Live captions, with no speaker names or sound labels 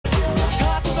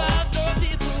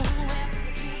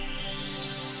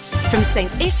From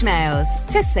St Ishmael's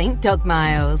to St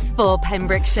Dogmiles for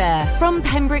Pembrokeshire. From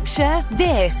Pembrokeshire,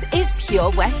 this is Pure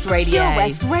West Radio. Pure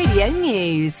West Radio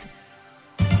News.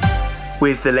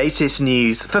 With the latest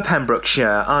news for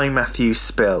Pembrokeshire, I'm Matthew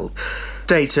Spill.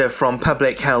 Data from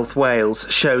Public Health Wales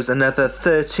shows another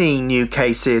 13 new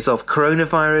cases of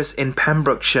coronavirus in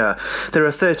Pembrokeshire. There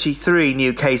are 33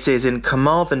 new cases in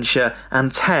Carmarthenshire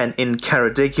and 10 in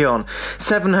Ceredigion.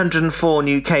 704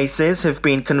 new cases have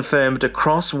been confirmed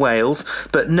across Wales,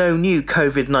 but no new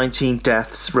COVID-19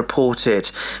 deaths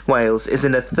reported. Wales is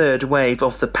in a third wave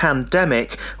of the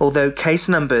pandemic, although case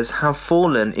numbers have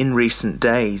fallen in recent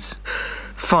days.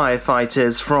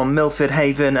 Firefighters from Milford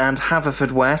Haven and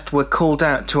Haverfordwest were called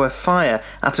out to a fire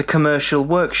at a commercial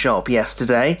workshop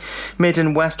yesterday. Mid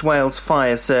and West Wales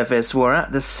Fire Service were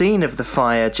at the scene of the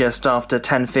fire just after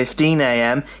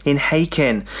 10:15am in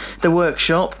Hakin. The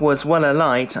workshop was well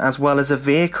alight, as well as a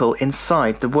vehicle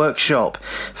inside the workshop.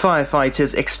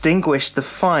 Firefighters extinguished the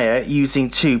fire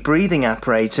using 2 breathing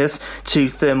apparatus, 2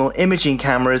 thermal imaging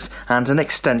cameras and an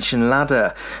extension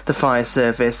ladder. The fire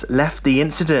service left the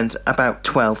incident about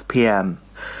 12pm.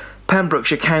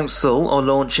 Pembrokeshire Council are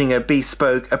launching a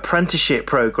bespoke apprenticeship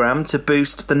programme to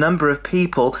boost the number of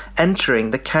people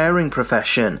entering the caring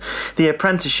profession. The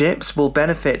apprenticeships will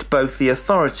benefit both the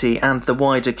authority and the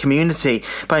wider community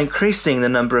by increasing the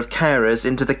number of carers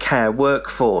into the care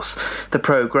workforce. The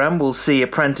programme will see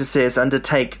apprentices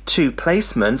undertake 2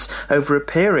 placements over a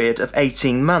period of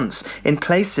 18 months in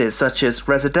places such as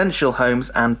residential homes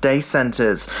and day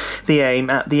centres. The aim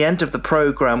at the end of the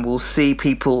programme will see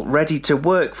people ready to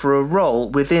work for a role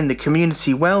within the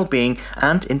community wellbeing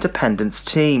and independence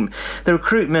team. The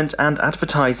recruitment and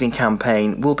advertising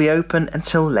campaign will be open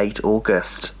until late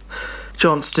August.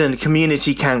 Johnston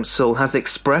Community Council has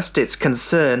expressed its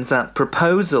concerns at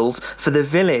proposals for the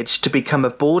village to become a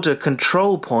border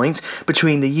control point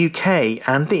between the UK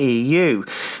and the EU.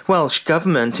 Welsh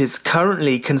Government is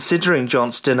currently considering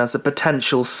Johnston as a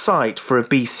potential site for a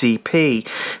BCP.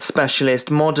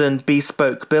 Specialist modern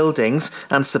bespoke buildings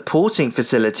and supporting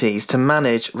facilities to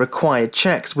manage required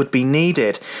checks would be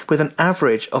needed, with an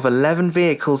average of 11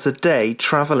 vehicles a day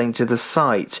travelling to the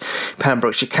site.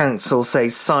 Pembrokeshire Council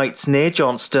says sites near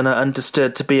Johnston are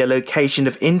understood to be a location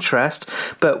of interest,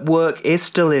 but work is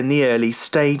still in the early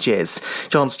stages.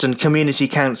 Johnston Community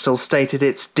Council stated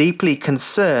it's deeply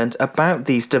concerned about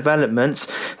these developments.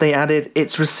 They added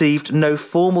it's received no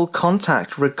formal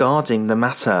contact regarding the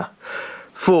matter.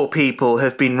 4 people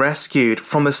have been rescued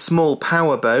from a small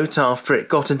powerboat after it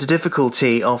got into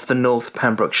difficulty off the North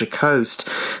Pembrokeshire coast.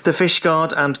 The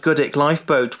Fishguard and Goodwick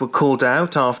lifeboat were called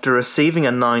out after receiving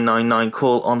a 999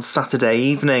 call on Saturday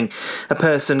evening. A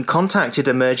person contacted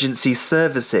emergency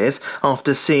services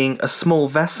after seeing a small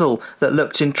vessel that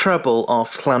looked in trouble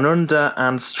off Llanrunda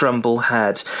and Strumble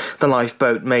Head. The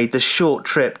lifeboat made the short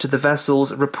trip to the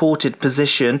vessel's reported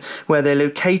position, where they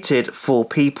located 4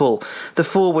 people. The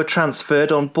 4 were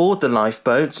transferred on board the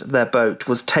lifeboat. Their boat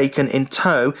was taken in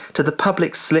tow to the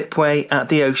public slipway at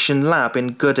the Ocean Lab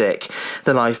in Goodwick.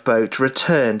 The lifeboat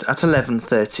returned at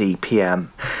 11:30pm.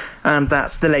 And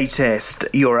that's the latest.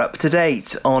 You're up to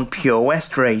date on Pure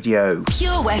West Radio.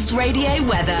 Pure West Radio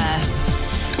weather.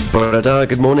 Bore da,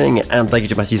 good morning, and thank you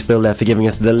to Matthew Spill there for giving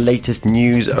us the latest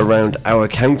news around our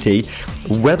county.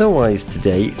 Weather-wise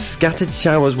today, scattered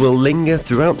showers will linger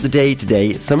throughout the day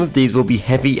today. Some of these will be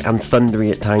heavy and thundery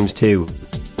at times too.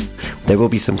 There will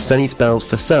be some sunny spells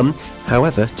for some,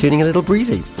 however, turning a little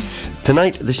breezy.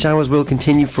 Tonight, the showers will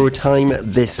continue for a time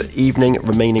this evening,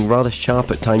 remaining rather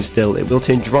sharp at times still. It will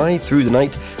turn dry through the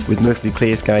night with mostly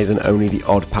clear skies and only the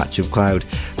odd patch of cloud.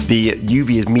 The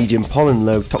UV is medium, pollen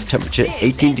low, top temperature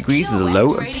 18 degrees with a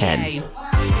low of 10.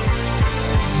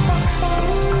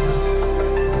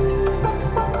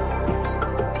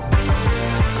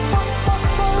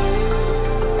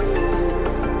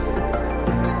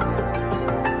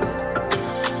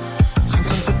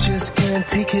 Sometimes I just can't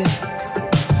take it.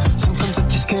 Sometimes I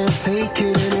just can't take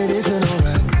it, and it isn't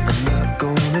alright. I'm not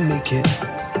gonna make it.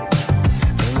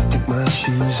 And I think my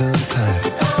shoes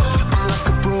untied. I'm like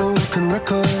a broken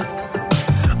record.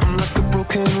 I'm like a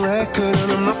broken record,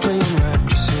 and I'm not playing right.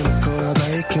 Just cynical, how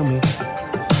about you kill me?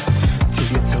 Till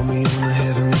you tell me on the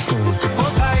heavenly phone. So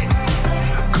hold tight.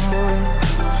 Come on,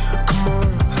 come on.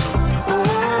 Oh,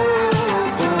 oh,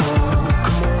 come on,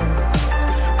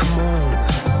 come on.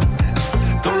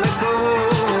 Don't let go.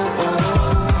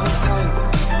 Hold tight,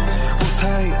 hold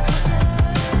tight.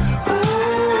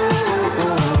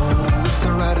 Oh,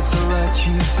 it's alright,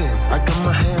 you said. I got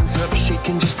my hands up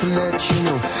shaking just to let you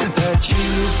know that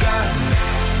you've got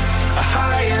a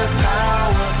higher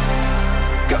power.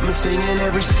 Got me singing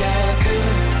every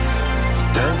second.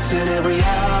 dancing every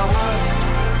hour.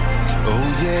 Oh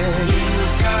yeah,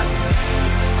 you've got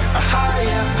a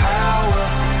higher power,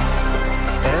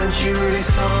 and she really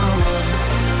someone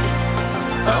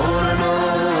I wanna know.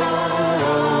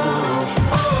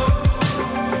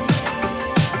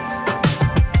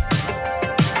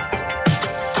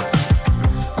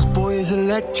 This boy is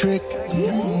electric.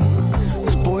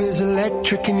 This boy is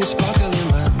electric, and you're sparkling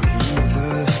like the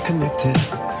universe connected.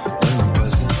 When I'm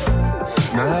buzzing,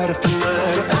 night after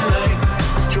night after night.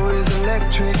 This joy is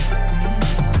electric.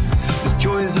 This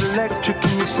joy is electric,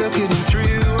 and you're circuiting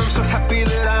through. I'm so happy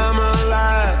that I'm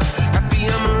alive. Happy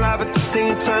I'm alive at the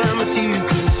same time as you.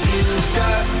 'Cause you've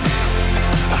got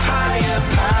a higher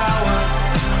power.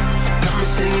 Got me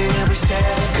singing every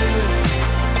second,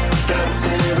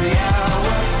 dancing every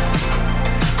hour.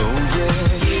 Oh yeah,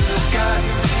 you've got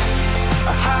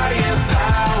a higher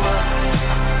power,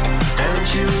 and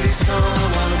you really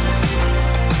someone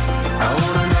I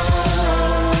wanna know.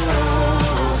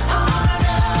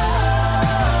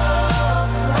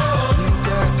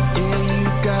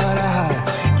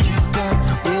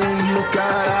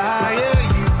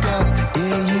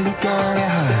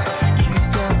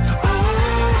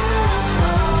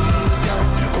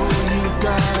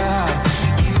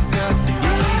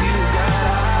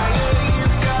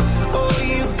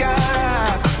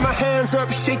 Up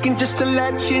shaking just to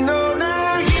let you know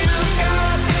now you've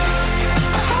got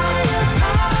a higher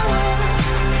power.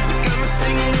 You got me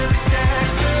singing every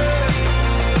second,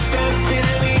 dancing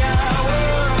every hour.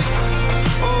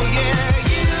 Oh yeah,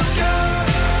 you've got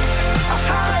a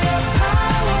higher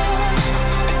power.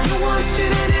 You want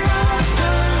it in your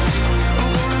lifetime. I'm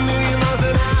going a million miles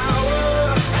an hour.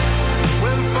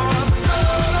 Went for so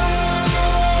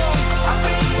long, I've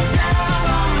been down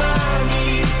on my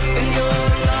knees in your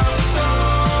love.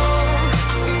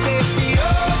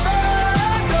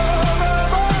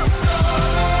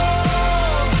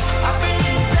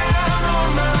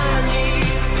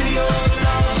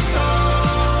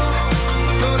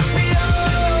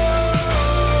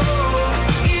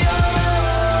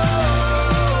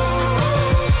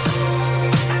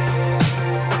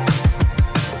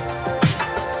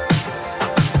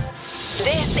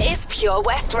 Pure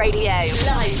West Radio,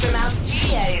 live from our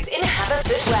studios in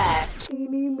Haverfordwest.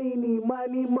 Eeny, meeny,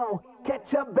 miny, mo.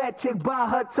 Catch a bad chick by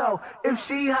her toe. If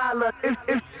she holler,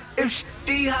 if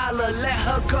she holler, let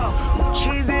her go.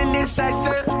 She's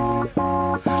indecisive.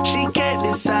 She can't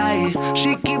decide.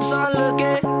 She keeps on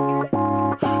looking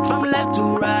from left to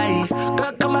right.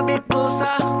 Girl, come a bit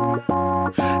closer.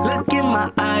 Look in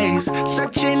my eyes.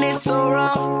 Searching is so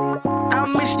wrong. I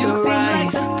miss you the right.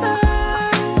 Like the time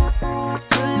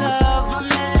to love them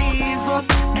and leave them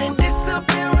and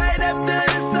disappear right after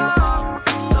the song.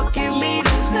 So give me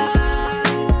the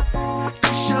night to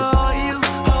show you,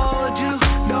 hold you.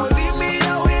 Don't leave me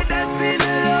out here dancing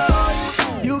alone.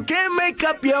 You can't make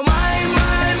up your mind,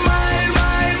 mind, mind,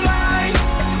 mind, mind.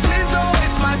 Please don't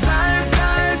waste my time,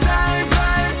 time, time,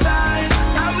 time, time.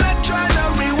 I'm not trying to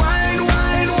rewind,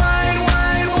 wind, wind,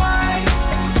 wind, wind.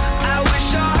 I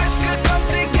wish our hearts could come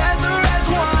together as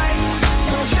one.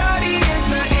 Shawty is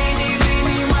a eeny,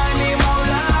 meeny, miny, mo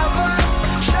lover.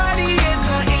 Shawty is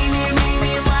a eeny,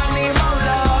 meeny, miny, mo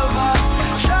lover.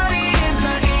 Shawty is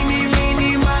a eeny,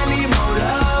 meeny, miny, mo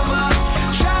lover.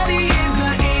 Shawty is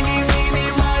a eeny, meeny,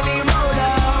 miny, mo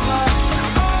lover.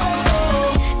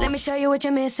 Oh, let me show you what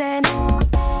you're missing.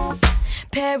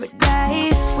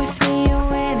 Paradise, with me you're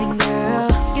winning, girl.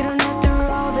 You don't have to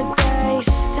roll the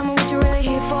dice. Tell me what you're really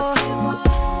here for.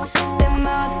 Them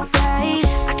other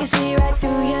dice, I can see right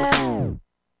through you.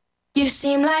 You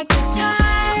seem like the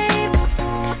type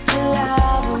to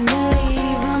love 'em and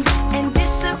leave 'em and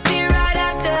disappear right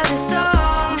after the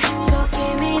song. So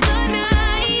give me the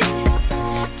night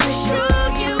to show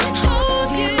you and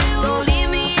hold you. Don't leave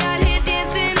me out here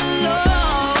dancing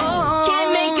alone.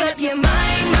 Can't make up your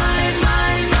mind, mind,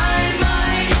 mind, mind,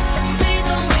 mind. Please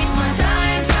don't waste my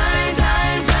time, time,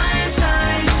 time, time,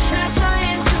 time. Not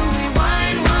trying to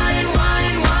rewind, wind,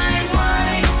 wind, wind,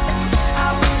 wind. I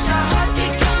wish our hearts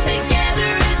could come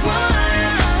together as one.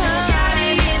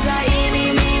 Shawty is a eeny,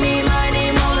 meeny, miny,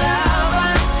 mo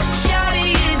lover. Shawty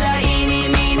is a eeny,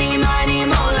 meeny, miny,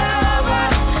 mo lover.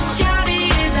 Shawty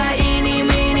is a eeny,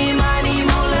 meeny, miny,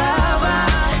 mo lover.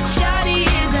 Shawty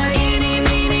is a eeny,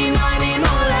 meeny, miny,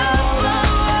 mo lover.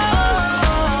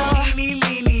 eeny,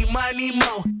 meeny, miny,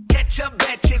 mo. Catch a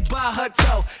bad chick by her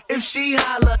toe. If she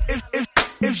holler,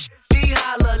 if she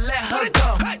holler, let her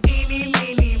go. Eeny,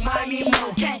 meeny, miny,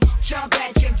 mo. Catch a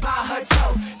bad chick by her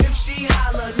toe. If she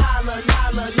holler, holler,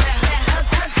 holler, let her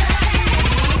go.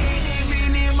 Eeny,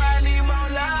 meeny, miny, mo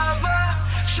lover.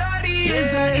 Shawty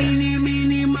is a eeny,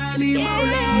 meeny, miny, mo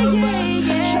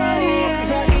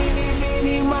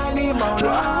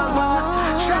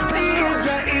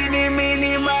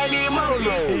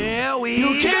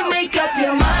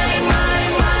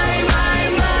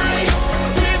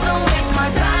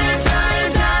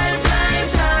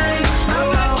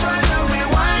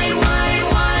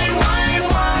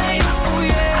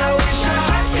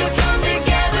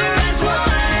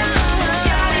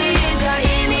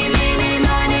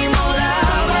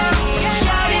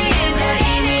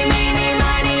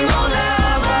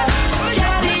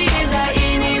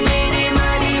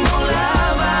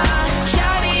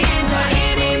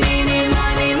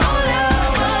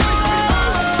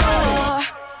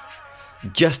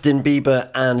Justin Bieber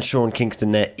and Sean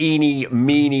Kingston there. Eeny,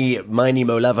 meeny, miny,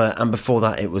 mo lover. And before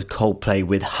that, it was Coldplay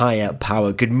with Higher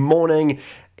Power. Good morning.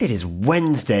 It is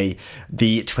Wednesday,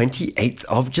 the 28th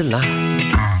of July.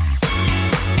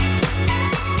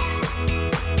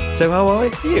 So how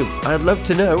are you? I'd love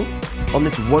to know on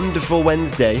this wonderful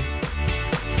Wednesday.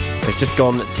 It's just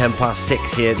gone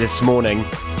 6:10 here this morning.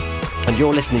 And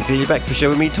you're listening to the Breakfast Show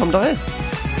with me, Tom Dyer,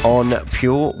 on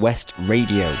Pure West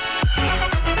Radio.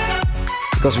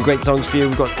 We've got some great songs for you.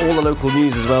 We've got all the local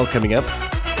news as well coming up.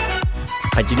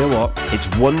 And you know what? It's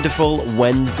Wonderful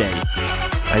Wednesday.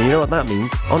 And you know what that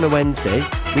means? On a Wednesday,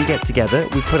 we get together,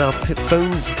 we put our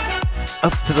phones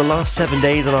up to the last 7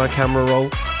 days on our camera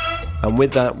roll. And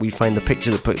with that, we find the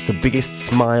picture that puts the biggest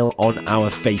smile on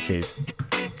our faces.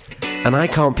 And I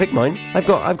can't pick mine. I've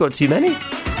got too many.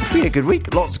 It's been a good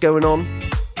week. Lots going on.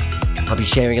 I'll be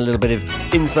sharing a little bit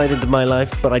of insight into my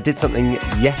life. But I did something,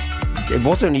 it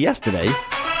was only yesterday,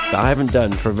 that I haven't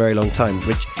done for a very long time,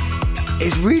 which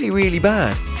is really, really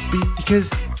bad. Because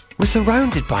we're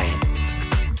surrounded by it.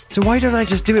 So why don't I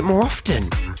just do it more often?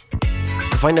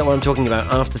 I'll find out what I'm talking about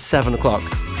after 7 o'clock.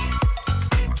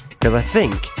 Because I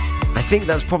think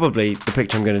that's probably the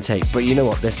picture I'm going to take. But you know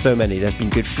what? There's so many. There's been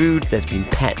good food, there's been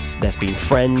pets, there's been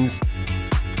friends.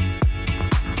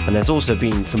 And there's also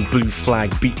been some blue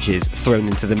flag beaches thrown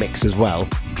into the mix as well.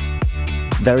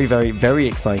 Very, very, very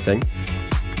exciting.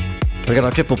 We're going to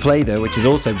have triple play though, which is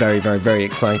also very, very, very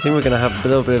exciting. We're going to have a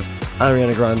little bit of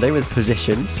Ariana Grande with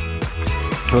Positions.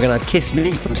 We're going to have Kiss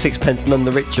Me from Sixpence None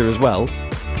the Richer as well.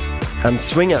 And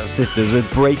Swing Out Sisters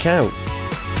with Breakout.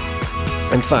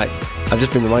 In fact, I've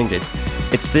just been reminded,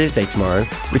 it's Thursday tomorrow,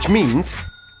 which means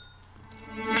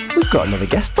we've got another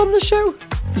guest on the show.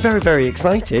 Very, very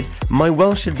excited. My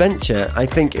Welsh adventure, I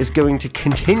think, is going to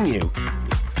continue.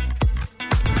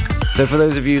 So for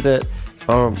those of you that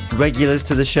are regulars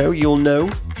to the show, you'll know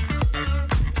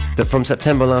that from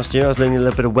September last year, I was learning a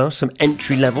little bit of Welsh, some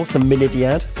entry level, some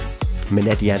Mynediad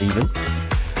even.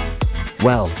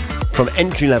 Well, from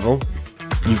entry level,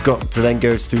 you've got to then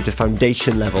go through to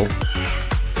foundation level.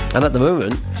 And at the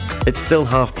moment, it's still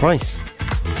half price.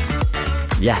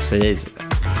 Yes, it is.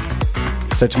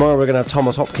 So tomorrow we're going to have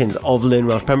Thomas Hopkins of Learn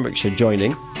Welsh Pembrokeshire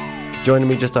joining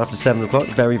me just after 7 o'clock.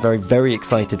 Very, very, very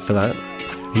excited for that.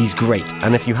 He's great.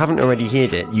 And if you haven't already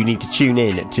heard it, you need to tune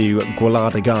in to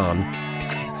Gwlad Garn.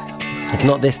 It's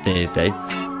not this Thursday.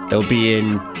 It'll be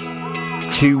in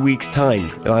 2 weeks' time.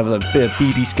 We'll have a bit of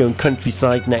BB Scone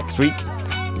countryside next week.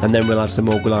 And then we'll have some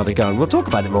more Gwlad Garn. We'll talk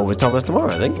about it more with Thomas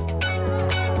tomorrow, I think.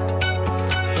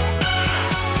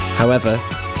 However,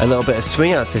 a little bit of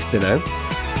Swing Out Sister now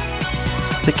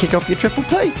to kick off your triple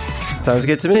play. Sounds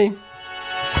good to me.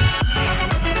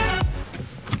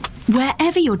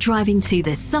 Wherever you're driving to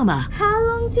this summer, how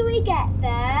long till we get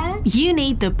there? You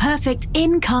need the perfect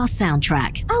in-car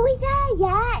soundtrack. Are we there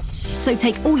yet? So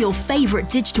take all your favourite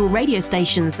digital radio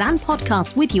stations and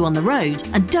podcasts with you on the road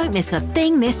and don't miss a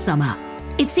thing this summer.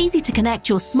 It's easy to connect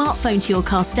your smartphone to your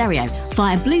car stereo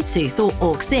via Bluetooth or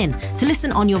aux-in to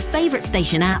listen on your favourite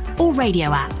station app or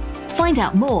radio app. Find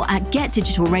out more at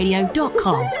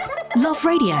getdigitalradio.com. Love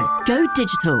radio. Go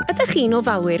digital. Ydych chi'n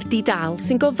ofalwyr di-dal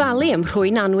sy'n gofalu ym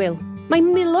Mhrwyn Annwyl? Mae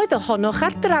miloedd ohonoch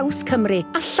ar draws Cymru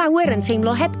a llawer yn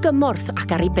teimlo heb gymorth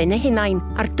ac ar ei ben eu hunain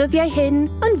a'r dyddiau hyn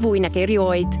yn fwy nag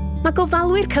erioed. Mae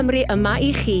Gofalwyr Cymru yma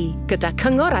i chi, gyda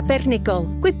cyngor abernigol,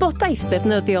 gwybodaeth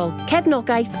defnyddiol,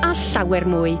 cefnogaeth a llawer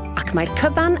mwy, ac mae'r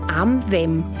cyfan am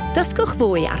ddim. Dysgwch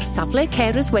fwy ar safle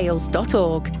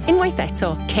carerswales.org. Unwaith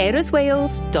eto,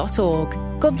 carerswales.org.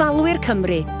 Gofalwyr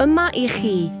Cymru, yma i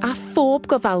chi, a phob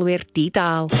gofalwyr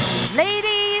di-dal.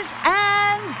 Ladies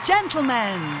and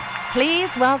gentlemen,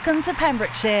 please welcome to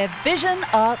Pembrokeshire Vision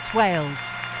Arts Wales,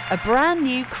 a brand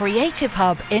new creative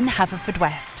hub in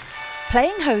Haverfordwest.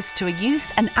 Playing host to a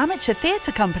youth and amateur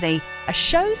theatre company, a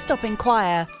show-stopping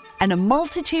choir, and a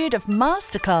multitude of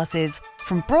masterclasses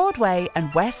from Broadway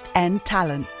and West End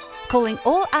talent. Calling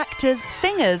all actors,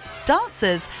 singers,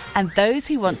 dancers, and those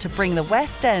who want to bring the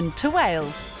West End to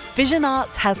Wales. Vision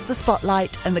Arts has the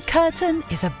spotlight and the curtain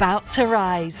is about to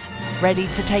rise. Ready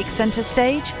to take centre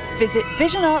stage? Visit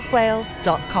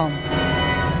visionartswales.com.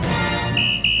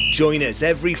 Join us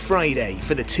every Friday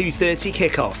for the 2:30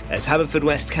 kickoff as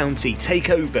Haverfordwest County take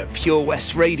over Pure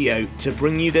West Radio to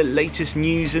bring you the latest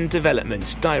news and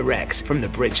developments direct from the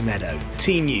Bridge Meadow.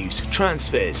 Team news,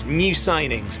 transfers, new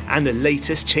signings and the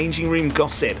latest changing room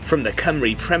gossip from the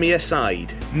Cymru Premier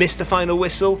side. Miss the final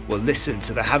whistle? Well, listen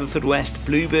to the Haverfordwest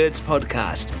Bluebirds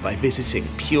podcast by visiting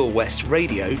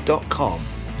purewestradio.com.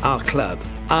 Our club,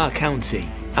 our county,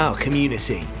 our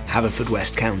community.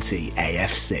 Haverfordwest County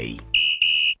AFC.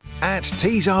 At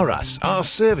Tees R Us, our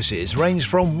services range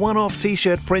from one-off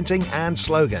t-shirt printing and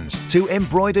slogans to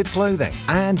embroidered clothing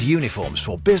and uniforms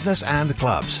for business and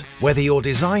clubs. Whether your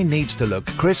design needs to look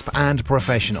crisp and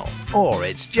professional, or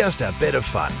it's just a bit of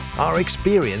fun, our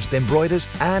experienced embroiders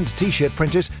and t-shirt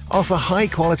printers offer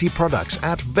high-quality products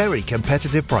at very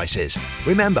competitive prices.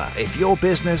 Remember, if your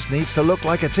business needs to look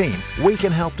like a team, we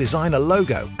can help design a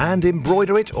logo and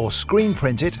embroider it or screen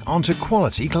print it onto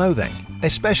quality clothing,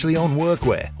 especially on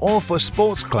workwear or for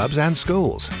sports clubs and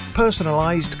schools.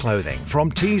 Personalised clothing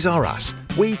from Tees R Us.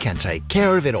 We can take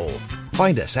care of it all.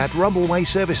 Find us at Rumbleway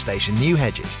Service Station, New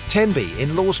Hedges, 10B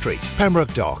in Law Street,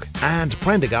 Pembroke Dock, and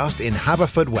Prendergast in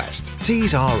Haverfordwest.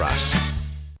 Tees R Us.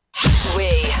 We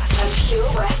are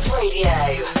Pure West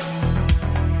Radio.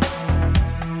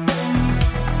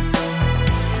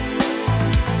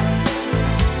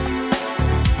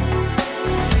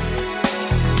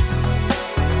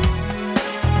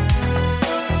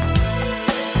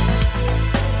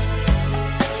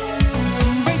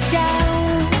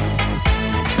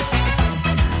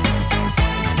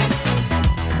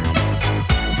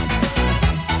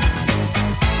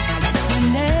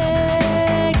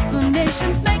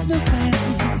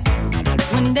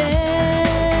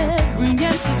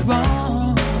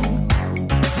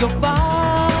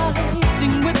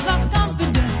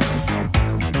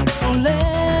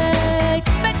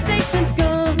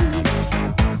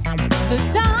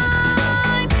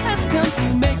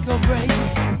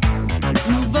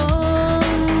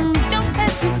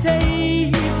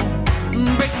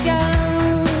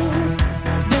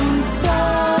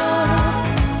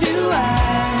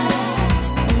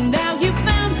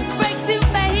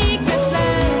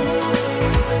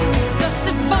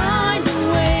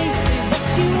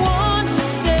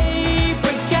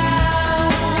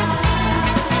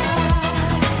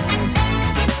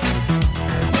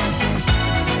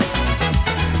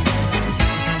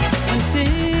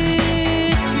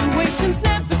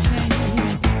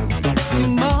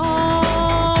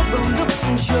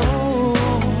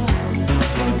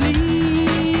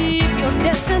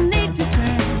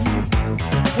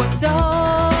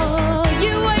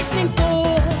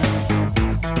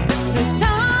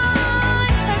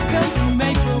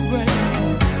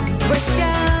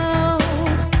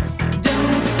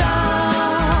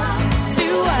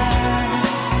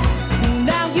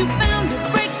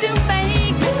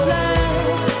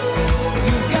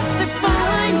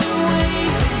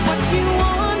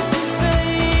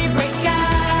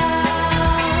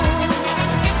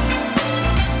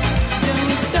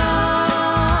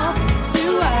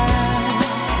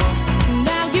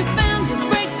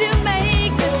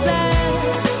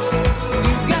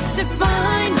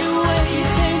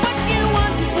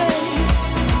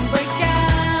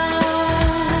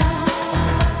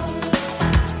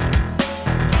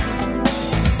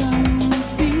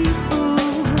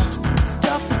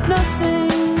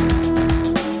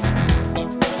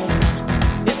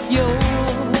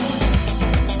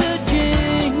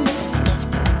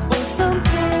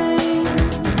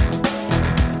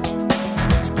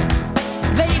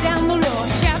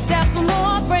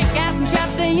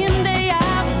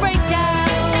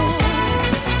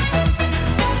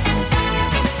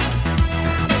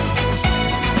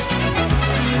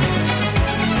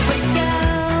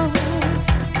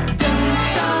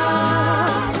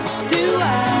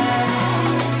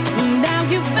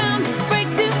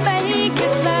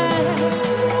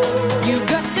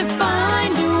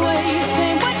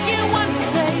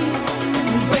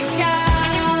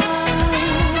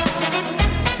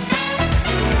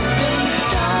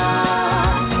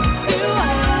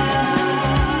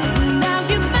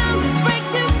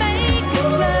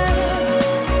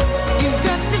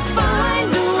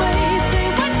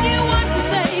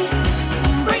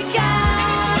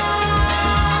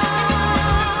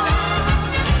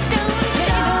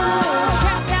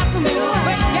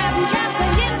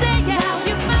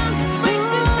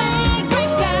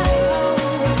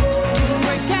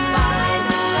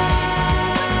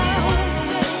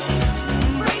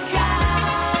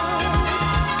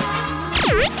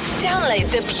 Download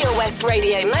the Pure West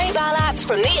Radio mobile app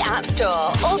from the App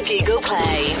Store or Google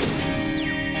Play.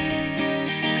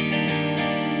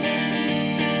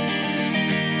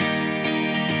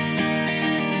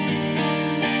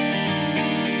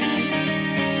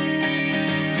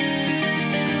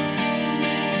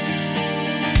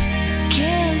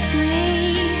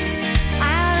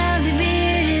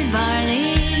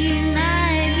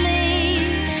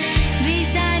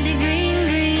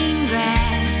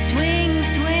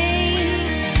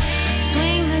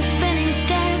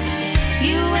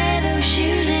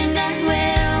 Shoes and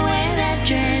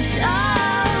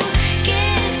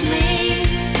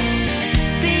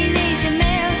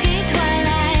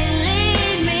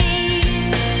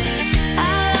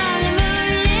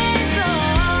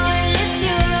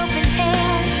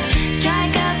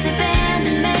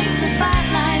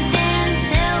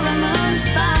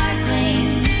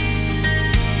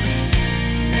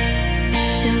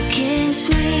kiss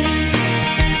me.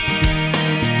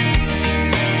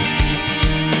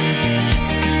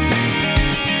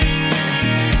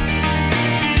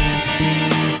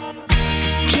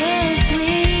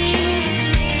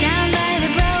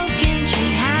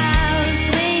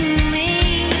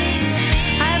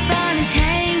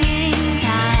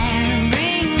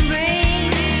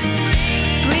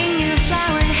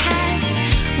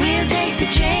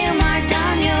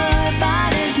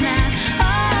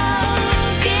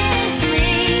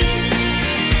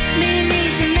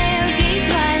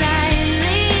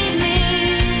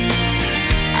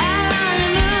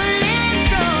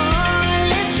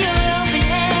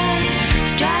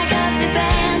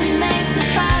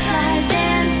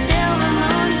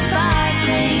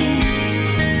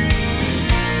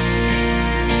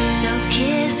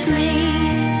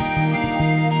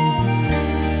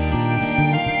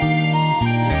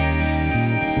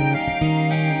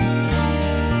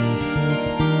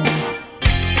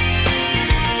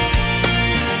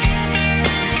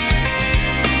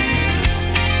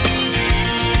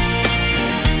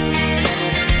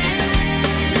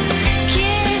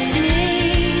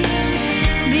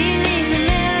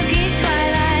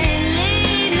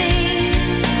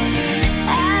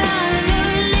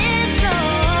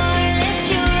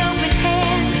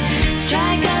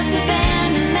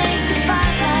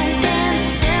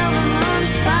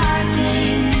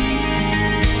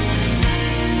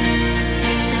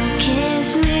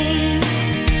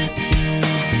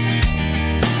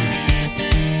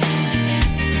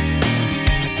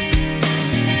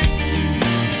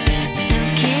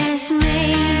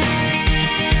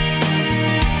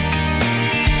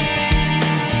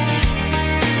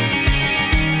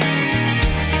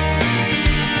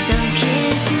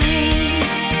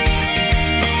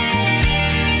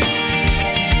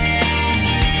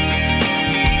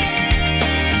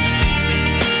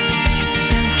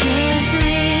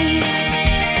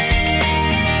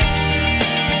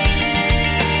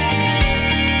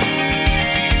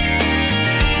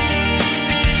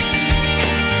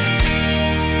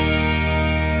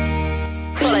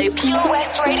 Pure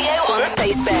West Radio on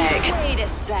Facebook. Wait a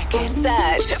second.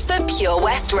 Search for Pure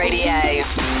West Radio.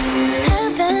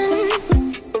 Heaven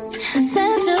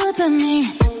sent you to me.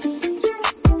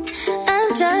 I'm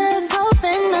just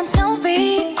hoping I don't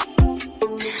beat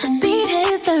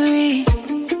history.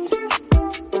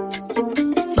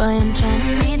 Boy, I'm trying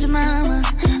to meet your mama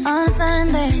on a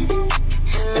Sunday.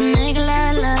 The nigga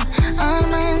I love on a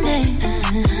Monday.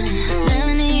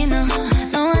 Never need no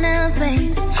one else,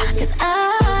 babe. 'Cause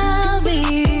I'll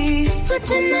be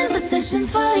switching in positions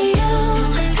for you.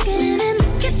 Getting in the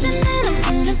kitchen and I'm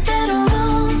in the bedroom.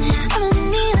 I don't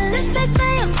need a lift, they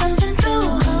say I'm coming through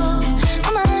holes.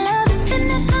 All my love and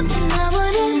nothing I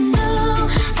wouldn't do,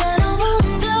 that I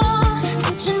won't do.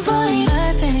 Switching for you,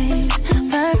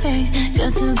 perfect,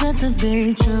 good to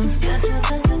be true.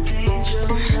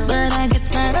 But I get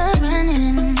tired of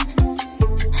running.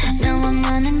 Now I'm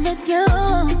running with you.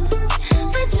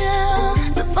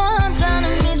 So boy, I'm trying to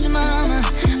meet your mama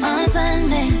on a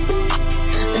Sunday.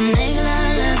 The nigga I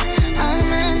love on a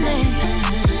Monday.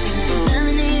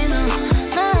 Never need no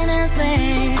one else,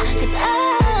 babe. 'Cause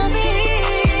I'll be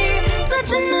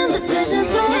switching the positions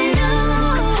for you.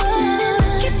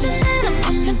 Kitchen and I'm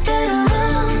in the bedroom.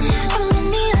 I don't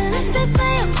need a lift, they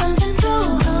say I'm coming through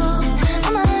holes.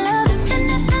 All my love and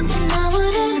nothing I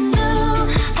wouldn't do,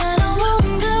 that I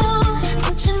won't do.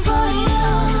 Switching for you.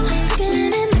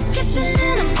 Getting in the kitchen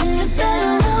and I'm in the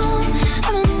bedroom. I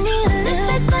don't need a lift,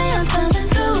 they say I'm coming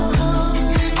through holes.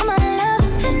 All my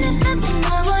love and nothing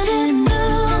I wouldn't do,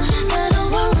 that I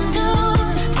won't do.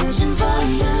 Switching for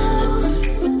you.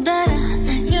 That I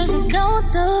usually don't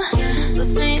do, but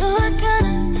for you I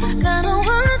kinda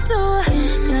want to.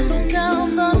 'Cause you're down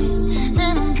for me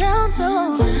and I'm down too.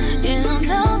 Yeah, I'm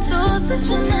down too.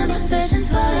 Switching the positions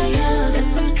for you. That's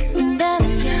something that I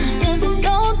usually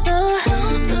don't do,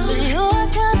 but for you I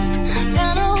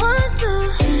kinda want to.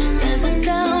 'Cause you're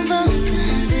down for me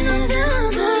and I'm down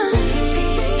too.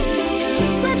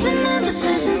 Switching the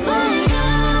positions for you.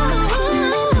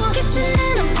 Kitchen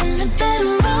and I'm in the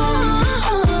bedroom. I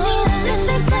don't need a lift,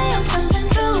 they say I'm coming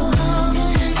through holes.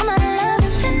 All my love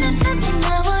and nothing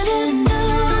I wouldn't do,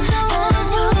 that I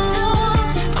won't do.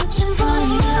 Switching for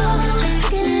you.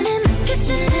 Getting in the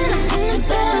kitchen and I'm in the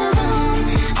bedroom.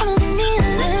 I don't need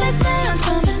a lift, they say I'm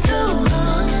coming through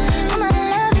holes. All my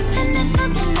love and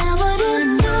nothing I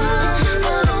wouldn't do,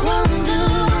 that I won't do.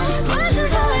 Switching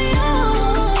for you.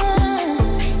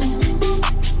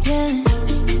 Yeah.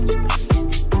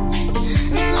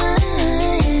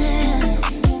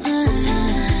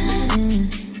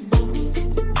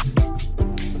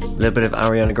 A little bit of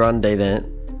Ariana Grande there.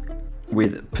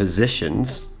 with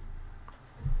positions.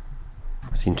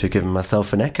 I seem to have given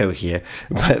myself an echo here.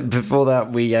 But before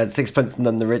that, we had Sixpence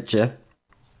None the Richer.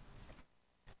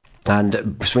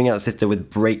 And Swing Out Sister with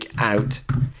Break Out.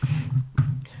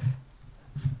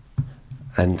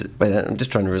 And wait, I'm just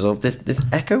trying to resolve this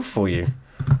echo for you.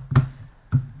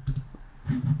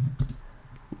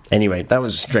 Anyway, that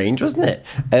was strange, wasn't it?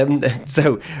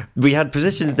 So we had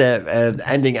positions there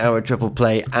ending our triple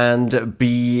play, and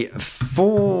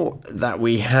before that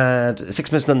we had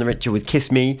Sixpence None the Richer with Kiss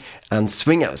Me and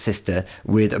Swing Out Sister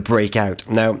with Breakout.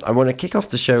 Now, I want to kick off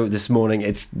the show this morning.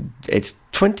 It's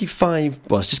 25,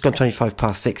 well, it's just gone 25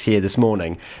 past 6 here this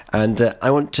morning, and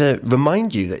I want to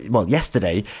remind you that, well,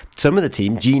 yesterday, some of the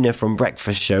team, Gina from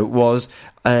Breakfast Show, was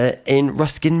in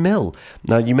Ruskin Mill.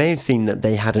 Now, you may have seen that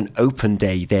they had an open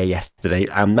day there yesterday,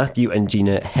 and Matthew and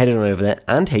Gina headed on over there,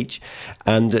 and H,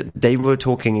 and they were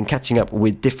talking and catching up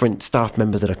with different staff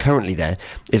members that are currently there.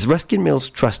 It's Ruskin Mill's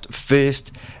Trust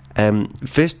first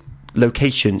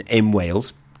location in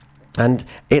Wales. And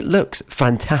it looks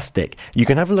fantastic. You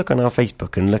can have a look on our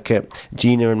Facebook and look at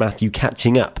Gina and Matthew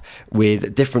catching up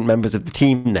with different members of the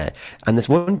team there. And there's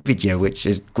one video which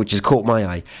has caught my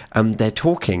eye. They're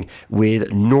talking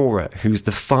with Nora, who's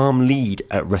the farm lead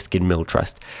at Ruskin Mill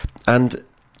Trust. And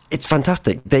it's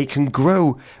fantastic. They can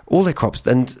grow all their crops.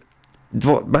 And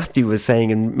what Matthew was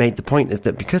saying and made the point is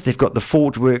that because they've got the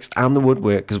forge works and the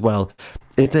woodwork as well,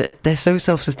 is that they're so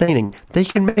self-sustaining, they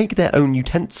can make their own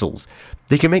utensils.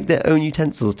 They can make their own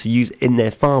utensils to use in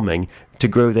their farming to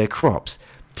grow their crops,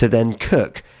 to then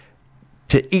cook,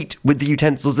 to eat with the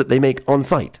utensils that they make on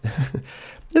site.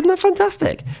 Isn't that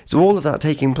fantastic? So all of that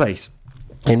taking place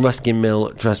in Ruskin Mill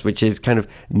Trust, which is kind of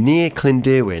near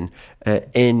Clynderwin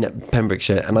in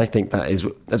Pembrokeshire, and I think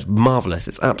that's marvellous.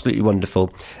 It's absolutely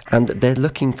wonderful, and they're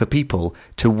looking for people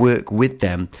to work with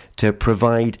them to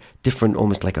provide different,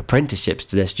 almost like apprenticeships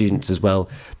to their students as well.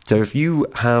 So if you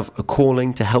have a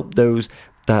calling to help those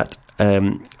that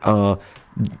are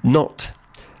not,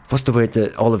 what's the word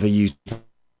that Oliver used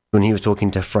when he was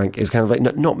talking to Frank, is kind of like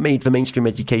not made for mainstream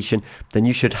education, then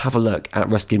you should have a look at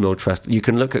Ruskin Mill Trust. You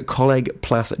can look at Coleg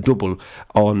Plus Double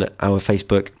on our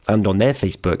Facebook and on their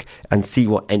Facebook and see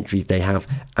what entries they have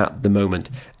at the moment.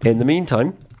 In the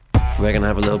meantime, we're going to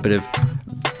have a little bit of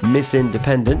Miss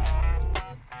Independent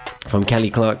from Kelly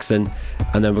Clarkson,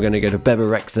 and then we're going to go to Beba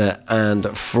Rexha and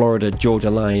Florida Georgia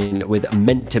Line with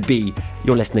Meant to Be.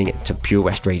 You're listening to Pure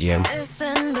West Radio. Miss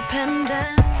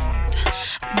Independent,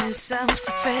 Miss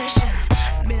Self-Sufficient,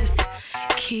 Miss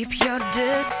Keep Your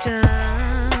Distance,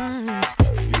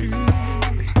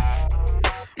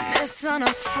 Miss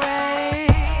Unafraid,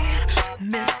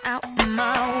 Miss Out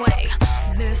My Way,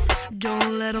 Miss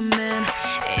Don't Let a Man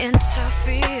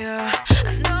Interfere,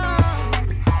 no,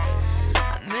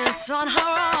 Miss On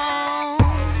Her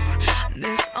Own,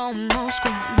 Miss Almost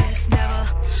Grown, Miss Never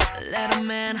Let a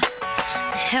Man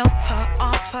help her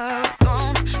off her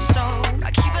throne. So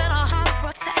by keeping her heart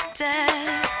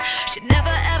protected, she'd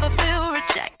never ever feel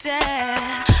rejected.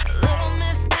 A little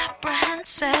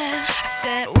misapprehensive,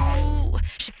 said, ooh,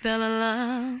 she fell in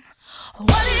love.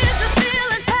 What is this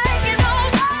feeling taking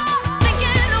over?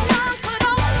 Thinking no one could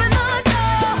open the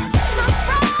door.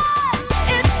 Surprise,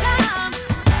 it's time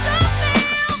to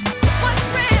feel what's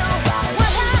real.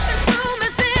 What happened to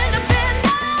Miss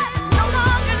Independence no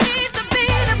longer needs to be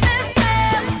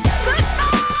defensive.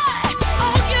 Goodbye,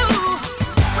 all you,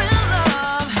 when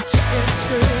love is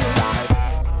true.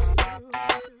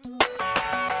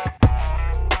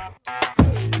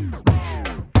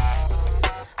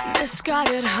 Miss got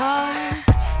it hard,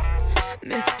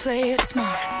 Miss play it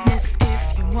smart, Miss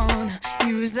if you wanna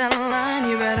use that line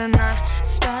you better not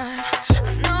start.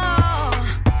 No,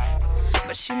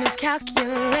 but she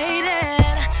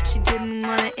miscalculated, she didn't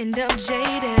wanna end up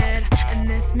jaded, and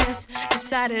this miss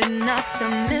decided not to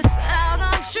miss out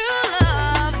on true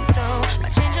love. So by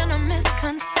changing her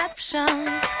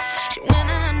misconceptions, she went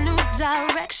in a new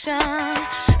direction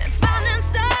and found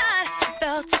inside she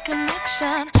felt a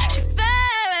connection. She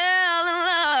fell in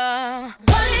love.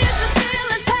 What is the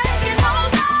feeling taking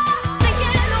over?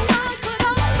 Thinking no one could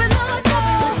open the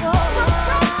door.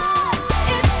 Surprise,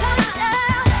 it's time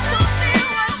to feel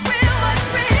what's real, what's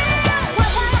real.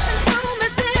 What happened to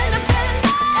Miss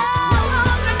Independent no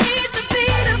longer needs to be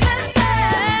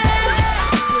defensive.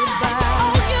 Goodbye,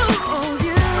 all you,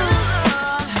 when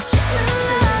love is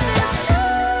true.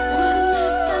 When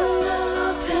Miss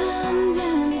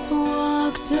Independence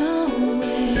walked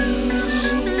away,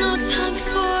 no time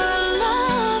for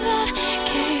love that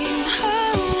came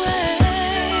her way.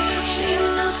 She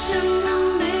looked in the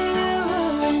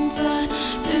mirror and thought,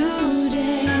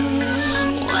 today,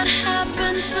 what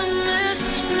happened to Miss?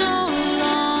 No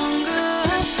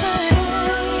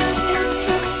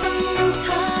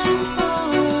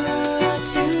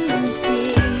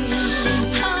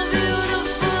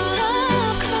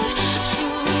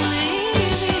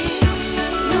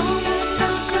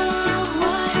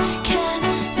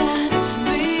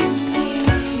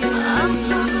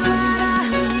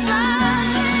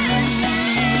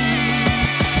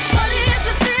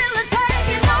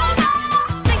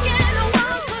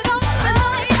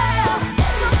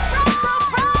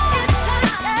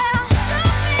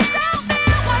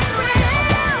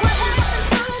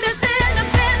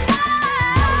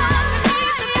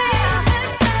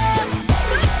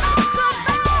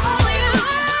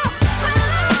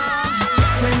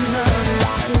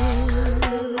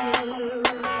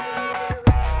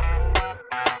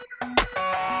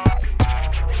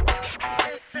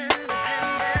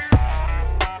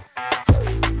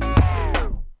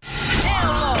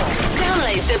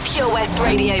Pure West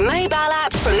Radio mobile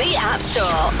app from the App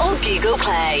Store or Google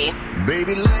Play.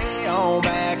 Baby, lay on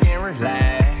back and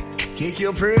relax. Kick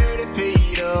your pretty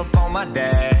feet up on my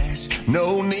dash.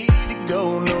 No need to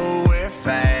go nowhere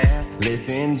fast. Let's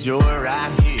enjoy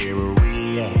right here where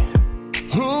we at.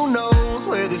 Who knows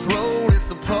where this road is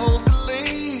supposed to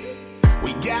lead?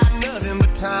 We got nothing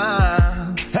but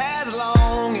time. As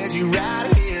long as you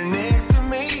right here next to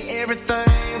me,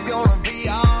 everything's gonna be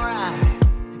alright.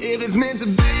 If it's meant to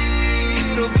be,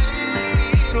 it'll be,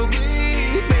 it'll be.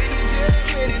 Baby,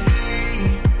 just let it be.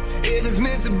 If it's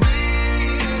meant to be,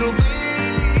 it'll be,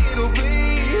 it'll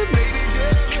be. Baby,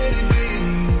 just let it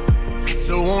be.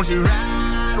 So won't you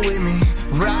ride with me,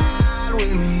 ride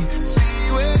with me.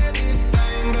 See where this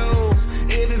thing goes.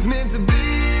 If it's meant to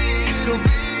be, it'll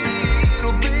be,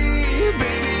 it'll be.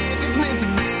 Baby, if it's meant to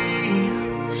be.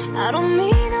 I don't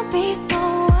mean to be so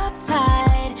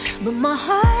uptight, but my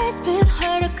heart's been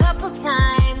hurt a couple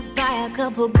times by a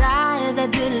couple guys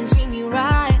that didn't treat me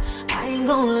right. I ain't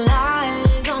gonna lie, I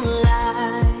ain't gonna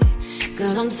lie,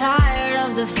 'cause I'm tired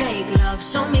of the fake love.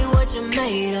 Show me what you're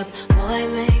made of, boy,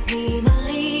 make me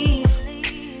believe.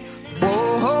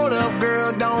 Whoa, hold up,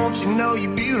 girl, don't you know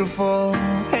you're beautiful?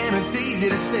 And it's easy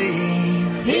to see.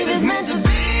 If it's meant to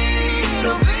be,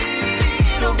 it'll be,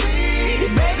 it'll be.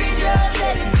 Baby, just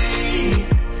let it be.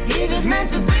 If it's meant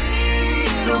to be,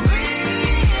 it'll be,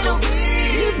 it'll be.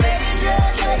 Baby,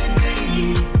 just let it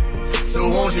be. So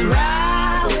won't you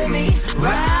ride with me,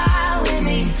 ride with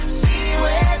me. See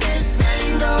where this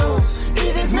thing goes.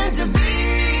 If it's meant to be,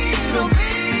 it'll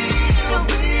be, it'll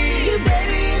be.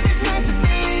 Baby, if it's meant to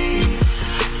be.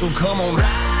 So come on,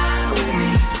 ride with me,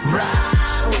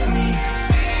 ride with me.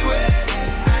 See where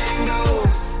this thing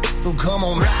goes. So come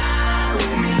on, ride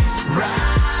with me,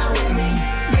 ride with me.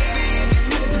 Baby, if it's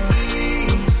meant to be.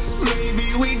 Maybe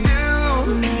we do,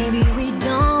 maybe we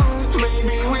don't,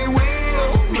 maybe we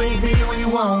will, maybe we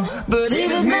won't. But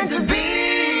if it's meant to be,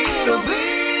 it'll be,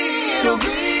 it'll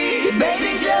be. Baby,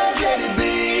 just let it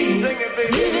be. Sing it,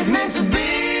 baby. If it's meant to be,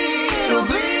 it'll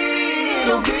be,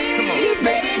 it'll be.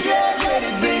 Baby, just let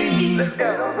it be. Let's go.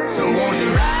 So won't you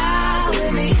ride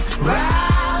with me,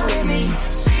 ride with me.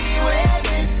 See where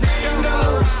this thing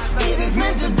goes. If it's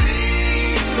meant to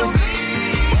be, it'll be,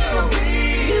 it'll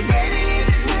be. Baby, if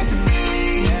it's meant to be.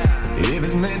 If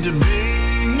it's meant to be,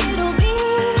 it'll be,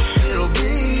 it'll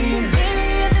be. baby,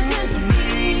 if it's meant to be.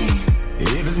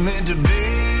 If it's meant to be,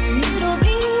 It'll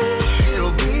be,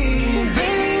 it'll be.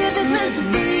 baby, if it's meant to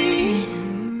be.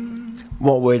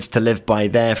 What words to live by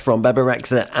there from Beba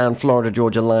Rexha and Florida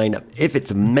Georgia Line. If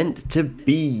it's meant to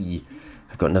be.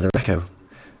 I've got another echo.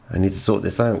 I need to sort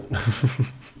this out.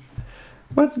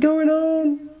 What's going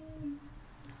on?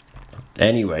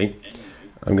 Anyway,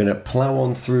 I'm going to plough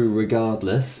on through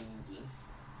regardless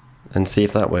and see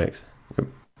if that works.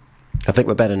 I think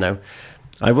we're better now.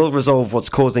 I will resolve what's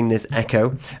causing this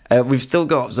echo. We've still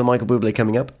got some Michael Bublé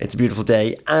coming up, It's a Beautiful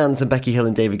Day, and some Becky Hill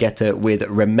and David Guetta with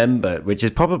Remember, which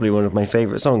is probably one of my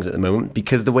favourite songs at the moment,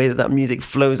 because the way that music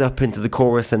flows up into the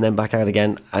chorus and then back out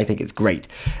again, I think it's great.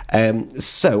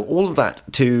 So, all of that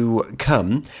to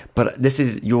come, but this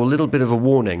is your little bit of a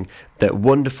warning that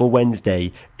Wonderful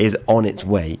Wednesday is on its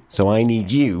way. So I need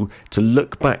you to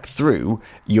look back through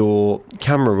your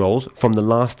camera rolls from the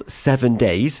last 7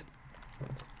 days,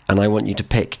 and I want you to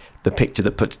pick the picture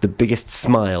that puts the biggest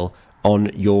smile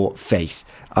on your face.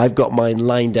 I've got mine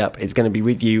lined up. It's going to be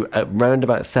with you at round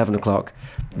about 7 o'clock.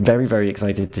 Very, very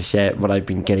excited to share what I've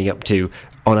been getting up to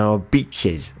on our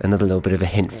beaches. Another little bit of a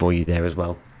hint for you there as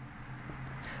well.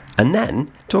 And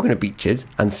then, talking of beaches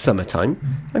and summertime,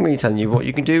 I'm going to be telling you what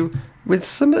you can do with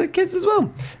some of the kids as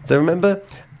well. So remember,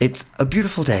 it's a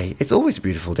beautiful day. It's always a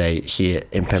beautiful day here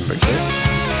in Pembrokeshire.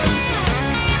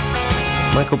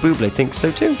 Michael Bublé thinks so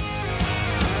too.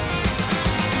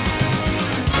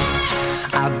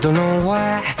 I don't know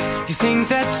why you think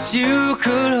that you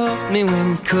could help me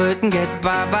when you couldn't get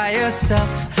by yourself.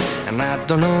 And I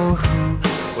don't know who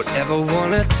would ever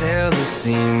want to tell the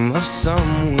seam of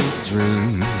someone's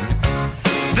dream.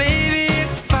 Baby,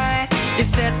 it's fine. You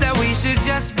said that we should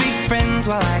just be friends.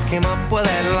 Well, I came up with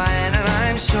that line, and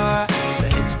I'm sure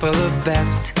that it's for the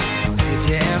best. If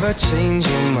you ever change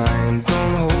your mind,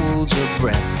 don't hold your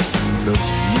breath. Look,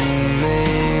 you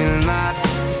may not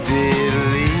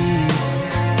believe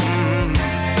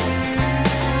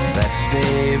that,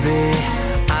 baby,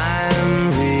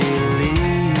 I'm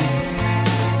relieved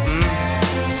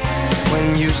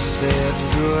when you said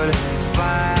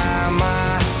goodbye.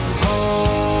 My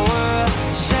whole world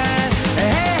shined.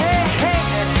 Hey, hey, hey,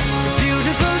 it's a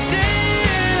beautiful day,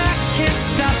 and I can't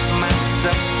stop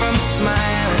myself from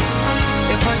smiling.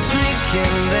 If I'm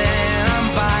drinking, then I'm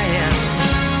buying,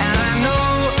 and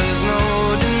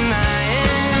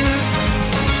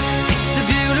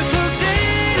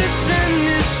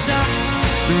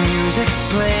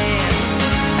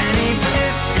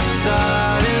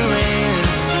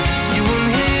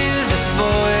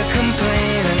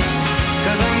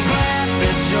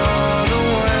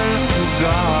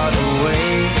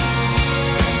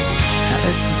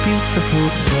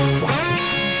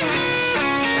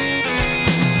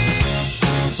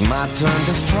It's my turn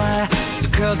to fly, so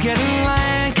girls get in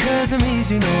line, 'cause I'm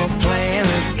easy, no playing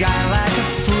this guy like a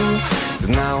fool. 'Cause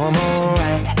now I'm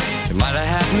alright. You might have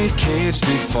had me caged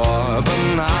before, but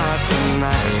not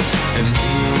tonight. And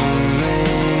you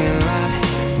may not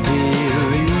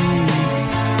believe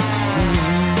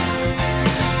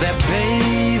that,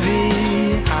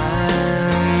 baby,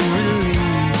 I'm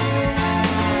relieved.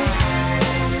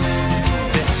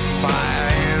 This fire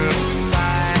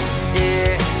inside,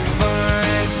 it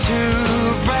burns too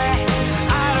bright.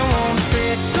 I don't want to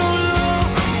stay so long,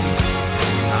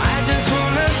 I just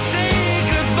want to say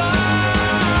goodbye.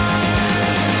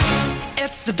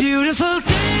 It's a beautiful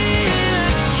day,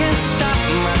 I can't stop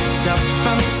myself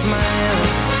from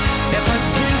smiling. If I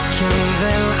drink and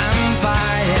then I'm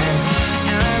buying,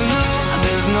 and I know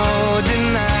there's no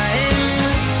denying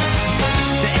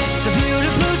that it's a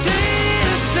beautiful day.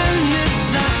 The sun is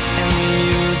out and the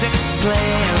music's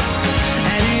playing,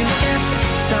 and even if it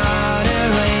started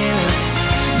raining,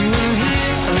 you won't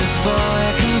hear this boy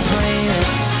complaining,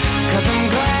 'cause I'm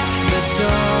glad that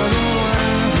you're the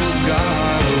one who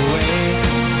got away.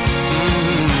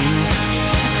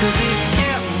 'Cause if you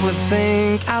ever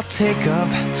think I'll take up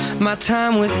my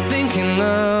time with thinking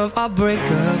of our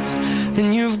breakup,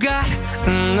 then you've got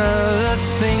another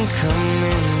thing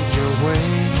coming your way.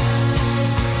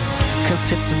 'Cause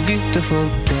it's a beautiful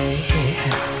day.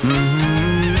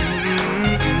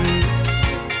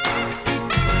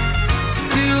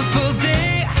 Beautiful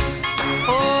day.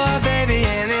 Oh baby,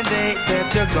 any day that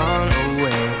you're gone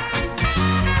away,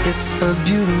 it's a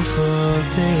beautiful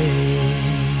day.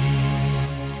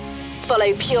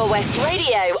 Follow Pure West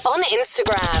Radio on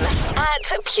Instagram at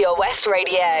Pure West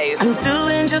Radio. I'm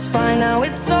doing just fine now,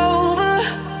 it's over.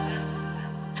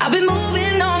 I've been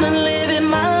moving on and living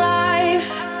my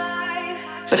life,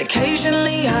 but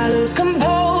occasionally I lose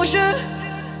composure,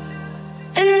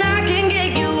 and I can get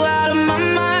you out of my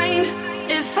mind.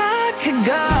 If I could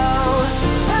go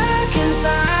back in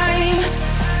time,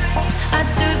 I'd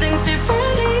do things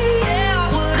differently, yeah, I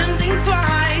wouldn't think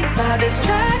twice. I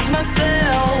distract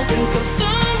myself, think of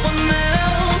someone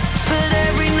else, but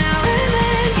every now and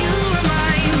then you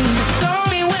remind me. It's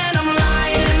only when I'm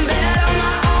lying in bed on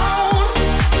my own,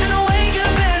 and I wake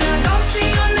up and I don't see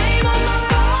your name on my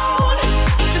phone.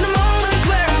 It's in the moments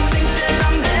where I think that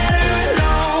I'm better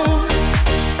alone.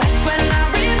 That's when I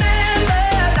remember,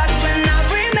 that's when I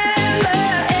remember.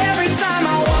 Every time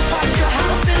I walk past your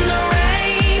house in the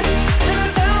rain, and I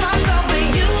tell myself that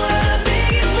you were the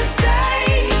biggest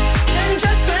mistake. And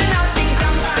just when I think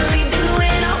I'm finally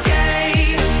doing okay,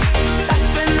 that's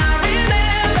when I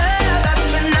remember, that's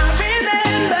when I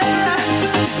remember.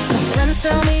 My friends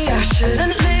tell me I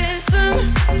shouldn't listen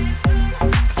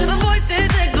to the voices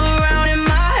that go round in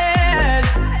my head,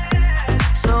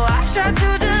 so I try to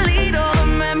delete all the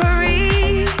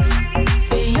memories,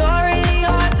 but you're really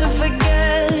hard to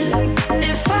forget.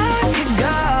 If I could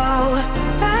go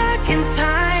back in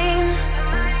time,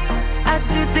 I'd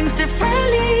do things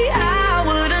differently, I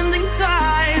wouldn't think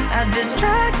twice. I'd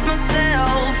distract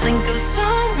myself, think of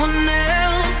someone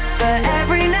else, but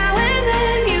every now and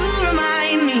then you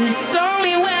remind me. It's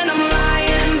only when I'm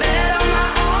lying in bed on my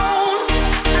own,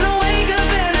 and I wake up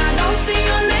and I don't see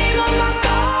your name on my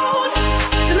phone.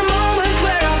 It's in the moments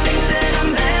where I think that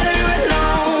I'm better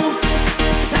alone.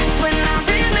 That's when I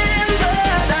remember,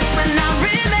 that's when I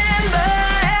remember.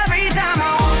 Every time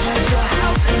I walk past your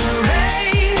house in the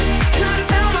rain, and I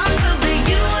tell myself that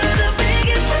you were the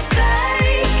biggest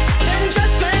mistake. And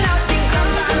just when I think I'm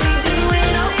finally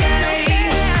doing okay,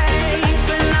 that's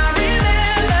when I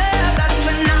remember, that's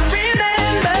when I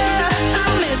remember.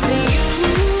 I'm missing you.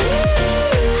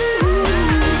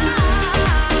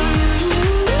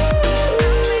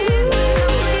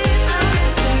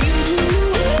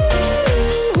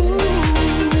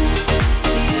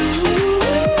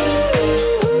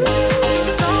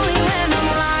 It's only when I'm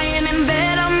lying in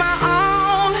bed on my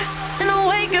own, and I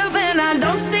wake up and I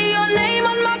don't see your name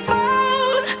on my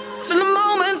phone. It's in the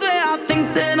moments where I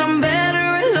think that I'm better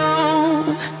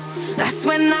alone. That's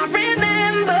when I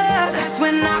remember, that's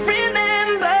when I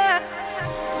remember.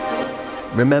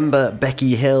 Remember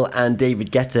Becky Hill and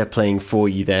David Guetta playing for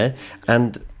you there,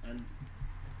 and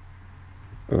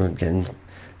again,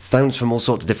 sounds from all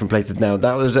sorts of different places now.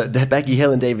 That was Becky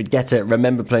Hill and David Guetta,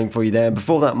 Remember, playing for you there. And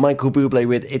before that, Michael Bublé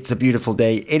with It's a Beautiful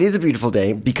Day. It is a beautiful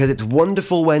day because it's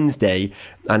Wonderful Wednesday,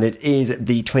 and it is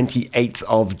the 28th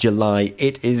of July.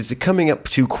 It is coming up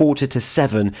to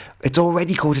 7:15. It's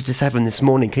already 7:15 this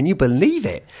morning. Can you believe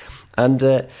it? And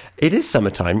it is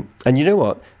summertime, and you know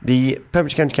what? The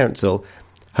Pembrokeshire County Council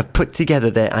have put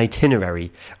together their itinerary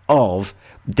of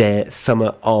their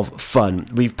summer of fun.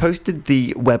 We've posted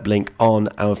the web link on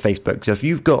our Facebook, so if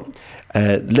you've got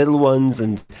little ones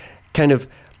and kind of,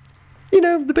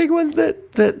 the big ones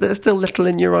that are still little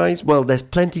in your eyes, well, there's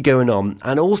plenty going on.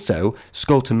 And also,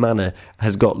 Scolton Manor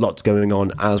has got lots going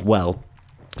on as well.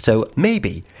 So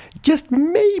maybe, just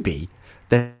maybe,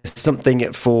 there's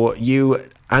something for you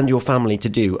and your family to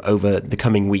do over the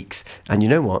coming weeks. And you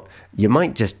know what? You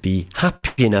might just be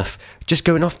happy enough just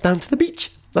going off down to the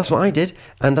beach. That's what I did,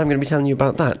 and I'm going to be telling you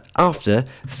about that after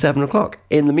 7 o'clock.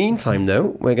 In the meantime,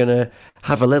 though, we're going to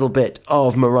have a little bit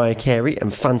of Mariah Carey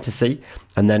and Fantasy,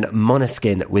 and then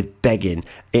Måneskin with Beggin'.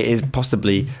 It is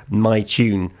possibly my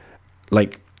tune.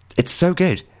 It's so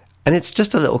good. And it's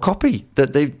just a little copy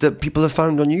that people have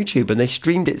found on YouTube, and they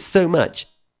streamed it so much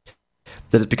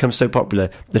that it's become so popular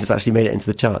that it's actually made it into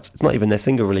the charts. It's not even their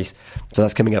single release. So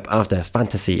that's coming up after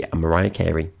Fantasy and Mariah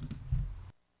Carey.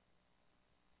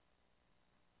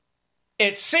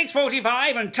 It's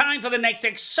 6:45 and time for the next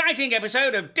exciting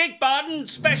episode of Dick Barton,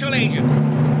 Special Agent.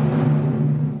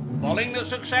 Following the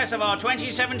success of our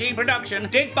 2017 production,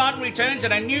 Dick Barton returns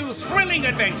in a new thrilling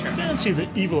adventure. Fancy the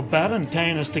evil Baron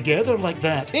tying us together like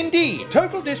that. Indeed,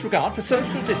 total disregard for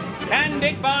social distancing. Can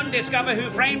Dick Barton discover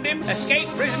who framed him, escape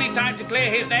prison in time to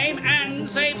clear his name, and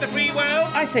save the free world?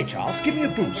 I say, Charles, give me a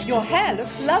boost. Your hair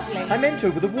looks lovely. I meant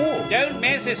over the wall. Don't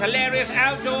miss this hilarious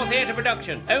outdoor theatre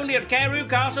production, only at Carew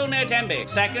Castle near Tenby,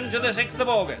 2nd to the 6th of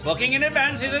August. Booking in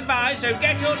advance is advised, so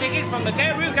get your tickets from the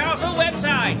Carew Castle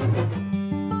website.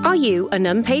 Are you an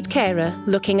unpaid carer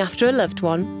looking after a loved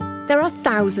one? There are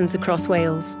thousands across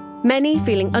Wales, many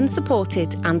feeling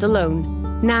unsupported and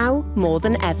alone, now more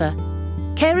than ever.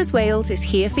 Carers Wales is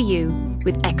here for you,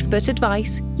 with expert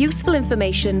advice, useful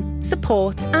information,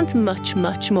 support and much,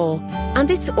 much more.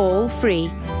 And it's all free.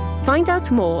 Find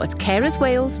out more at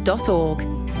carerswales.org.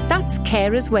 That's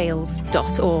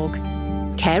carerswales.org.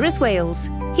 Carers Wales,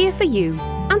 here for you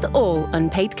and all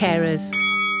unpaid carers.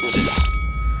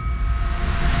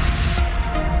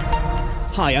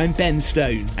 Hi, I'm Ben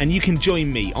Stone, and you can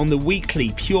join me on the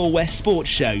weekly Pure West Sports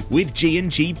Show with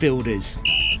G&G Builders.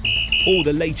 All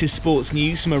the latest sports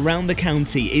news from around the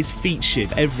county is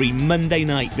featured every Monday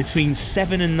night between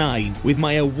 7 and 9 with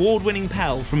my award-winning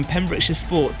pal from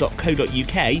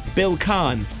pembrokeshiresport.co.uk, Bill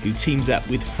Kahn, who teams up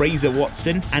with Fraser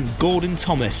Watson and Gordon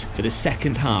Thomas for the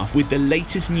second half with the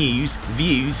latest news,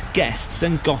 views, guests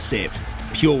and gossip.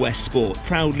 Pure West Sport,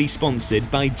 proudly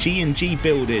sponsored by G&G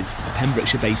Builders, a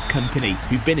Pembrokeshire-based company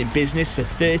who've been in business for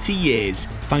 30 years.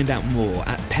 Find out more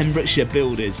at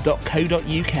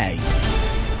pembrokeshirebuilders.co.uk.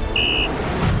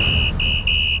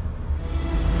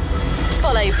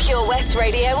 Follow Pure West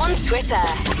Radio on Twitter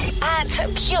at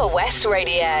Pure West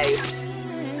Radio.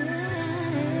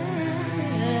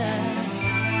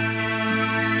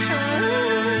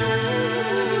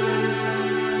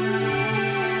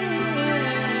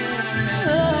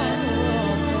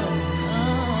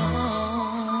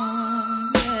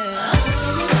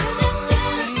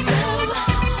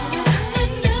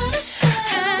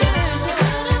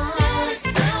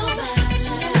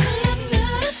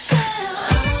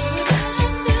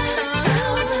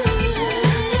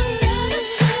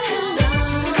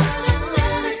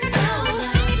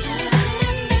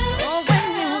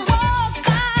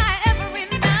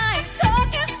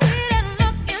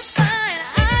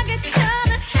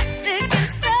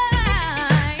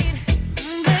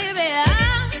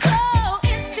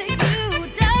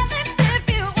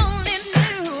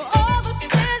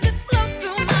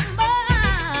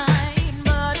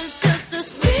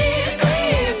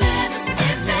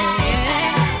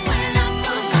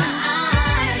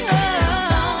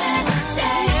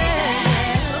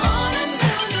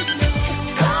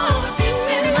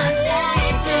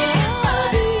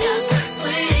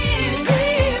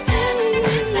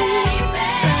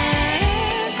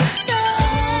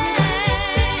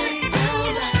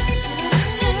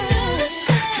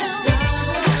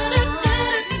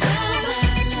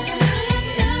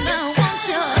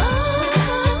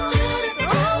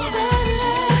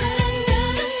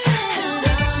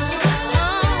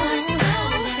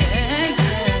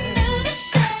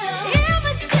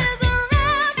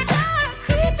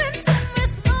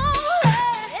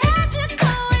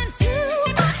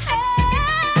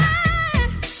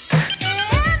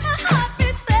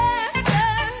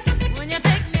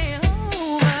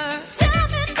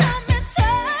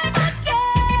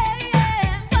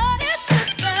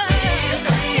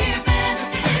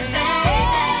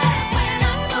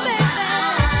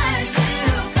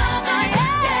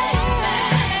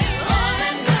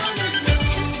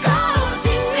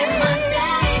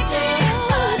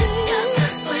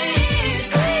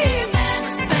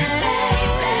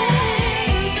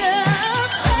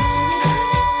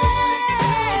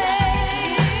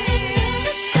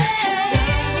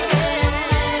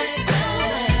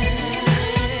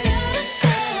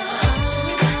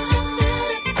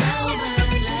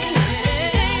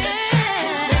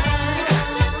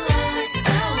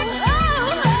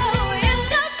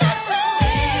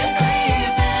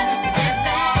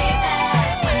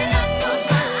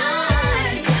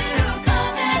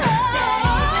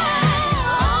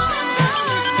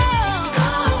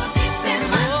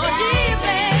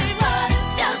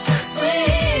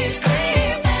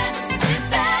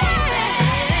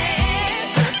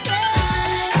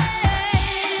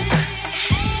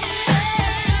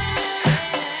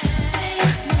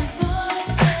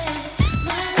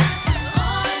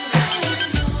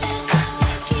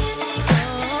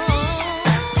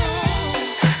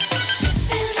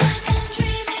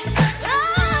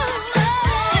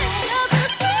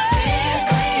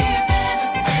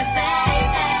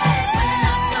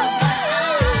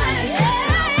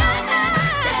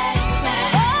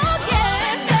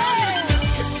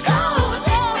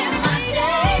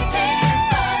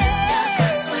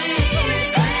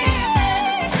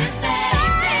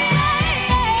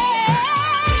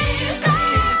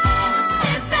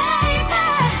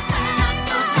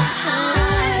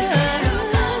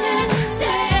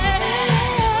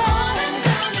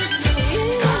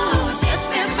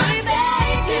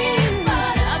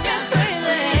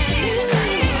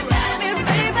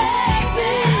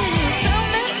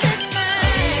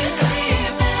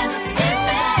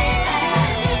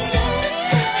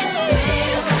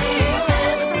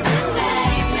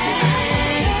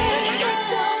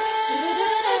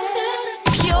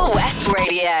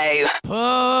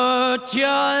 Put your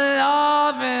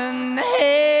loving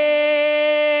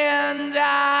hand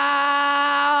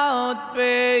out,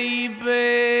 baby,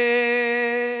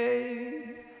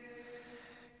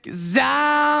 'cause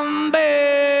I'm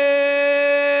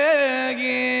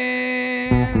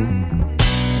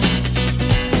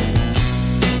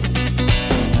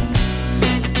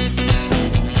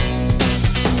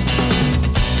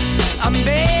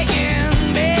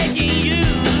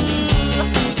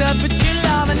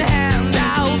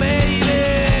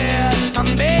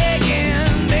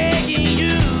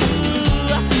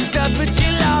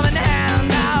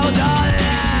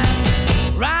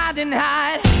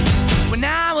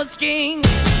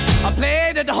I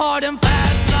played it hard and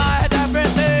fast, I had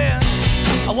everything.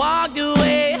 I walked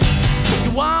away,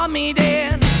 you want me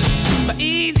then, but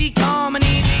easy come and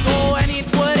easy go, and it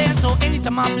wouldn't. So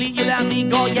anytime I bleed, you let me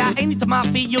go. Yeah, anytime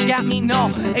I feel, you got me,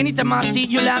 no. Anytime I see,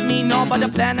 you let me know. But the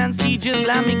plan and see, just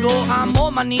let me go. I'm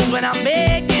on my knees when I'm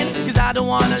begging, 'cause I don't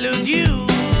wanna lose you.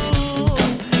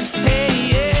 Hey,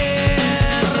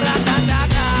 yeah,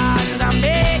 ra-da-da-da, 'cause I'm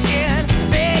begging,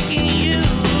 begging you.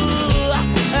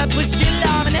 Put your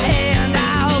love in the hand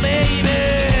out, baby.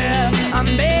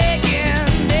 I'm begging,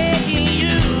 begging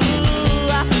you.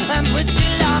 And put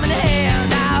your love in the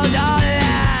hand out, darling.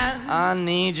 I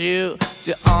need you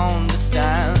to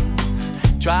understand.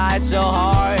 Try so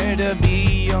hard to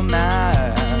be your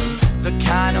man, the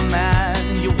kind of man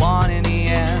you want in the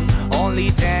end.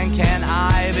 Only then can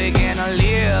I begin to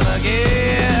live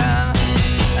again.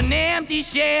 An empty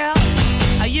shell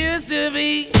I used to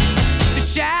be. The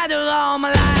shadow all my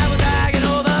life was hanging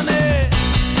over me.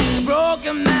 A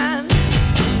broken man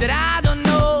that I don't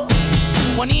know.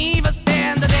 Won't even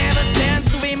stand, that never stands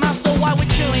to be my soul. Why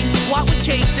we're chewing, why we're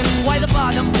chasing, why the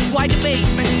bottom, why the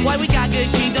basement, why we got good,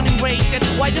 she don't embrace it.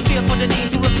 Why the feel for the need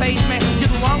to replace me?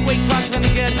 You're the wrong way, trying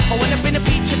to good. I went up in a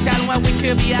feature town where we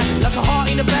could be at. Like a heart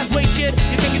in the best way, shit.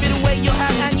 You can give it away, you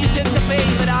have, and you take the bait.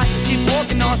 But I keep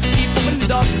walking on, keep opening the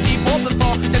door, keep open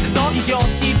for that the door is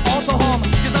yours, keep also home.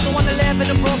 'Cause I'm the one that live in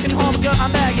a broken home, girl,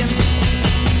 I'm begging.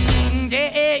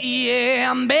 Yeah,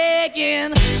 yeah, I'm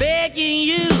begging, begging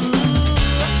you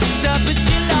to put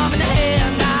your love in the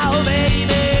hand now,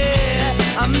 baby.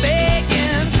 I'm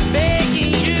begging,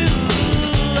 begging you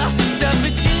to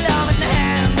put your love in the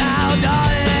hand now,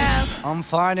 darling. I'm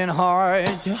finding hard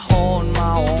to hold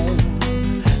my own,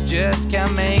 just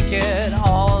can't make it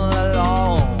all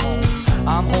alone.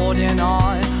 I'm holding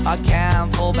on, I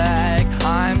can't fall back.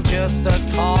 I'm just a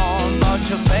call, but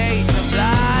your face is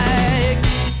black.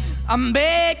 I'm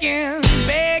begging,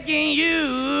 begging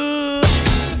you,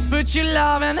 put your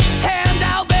loving hand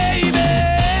out, baby.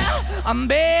 I'm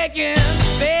begging,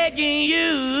 begging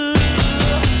you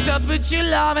to put your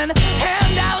loving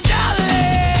hand out,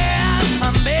 darling.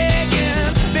 I'm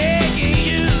begging, begging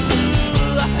you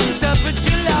to put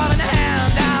your loving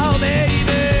hand out,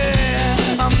 baby.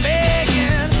 I'm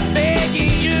begging,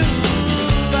 begging you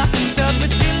to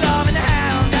put your loving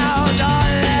hand out,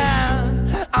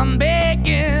 darling. I'm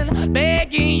begging,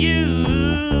 begging you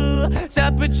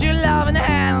to put your loving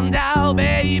hand out,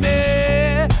 baby.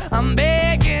 I'm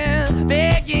begging,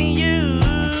 begging you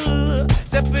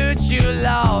to put your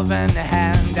loving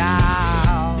hand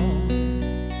out.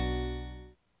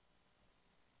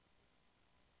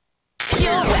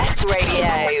 Pure West Radio.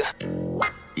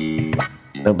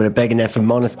 A little bit of begging there from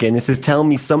Måneskin. This is Tell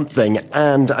Me Something,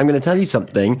 and I'm going to tell you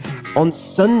something. On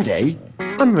Sunday,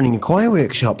 I'm running a choir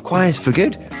workshop, Choirs for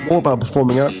Good. More about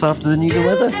performing arts after the news and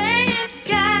weather.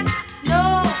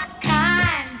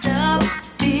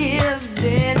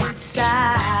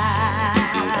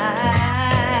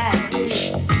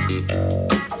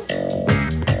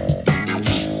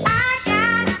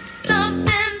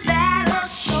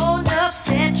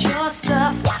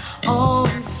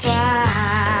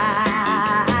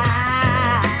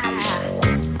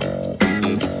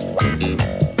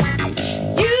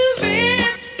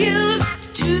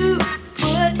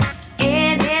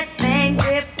 Anything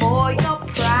before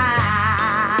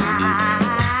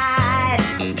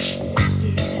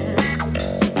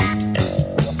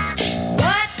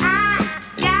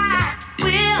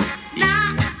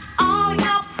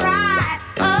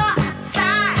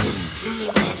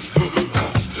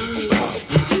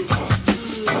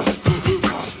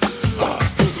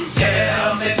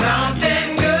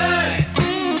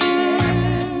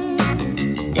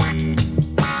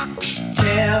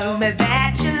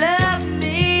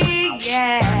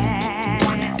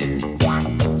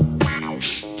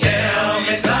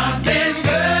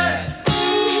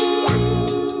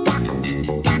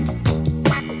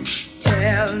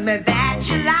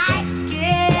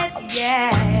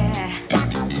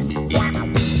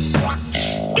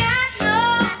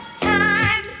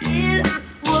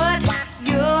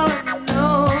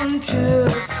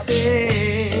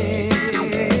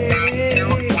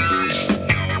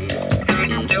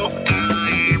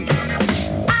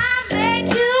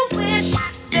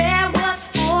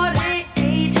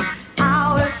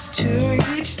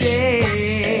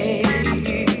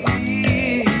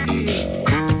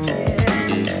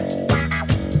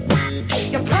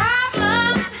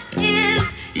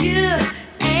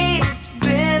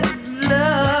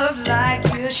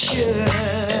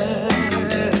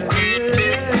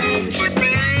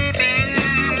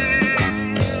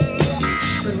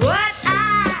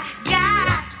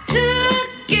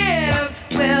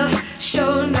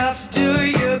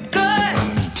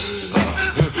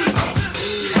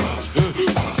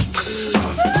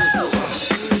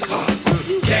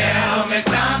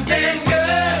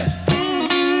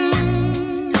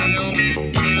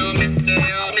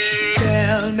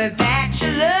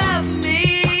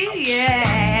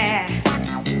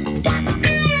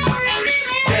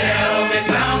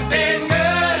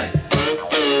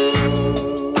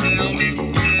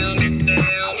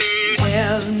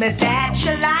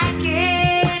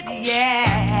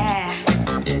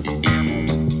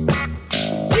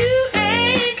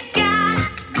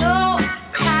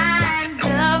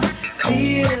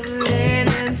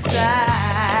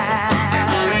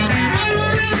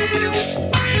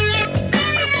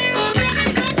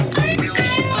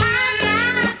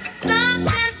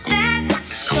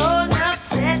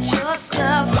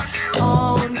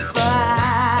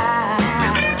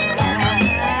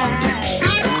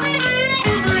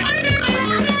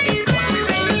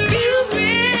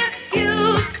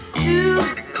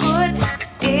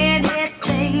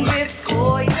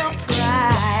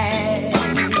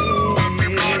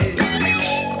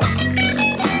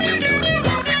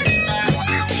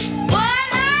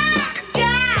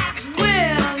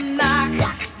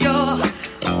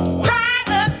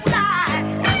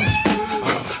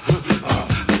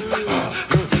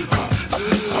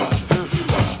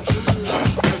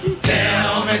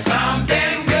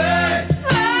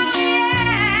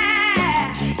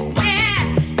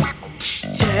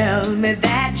me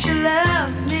that you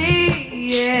love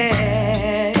me,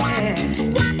 yeah.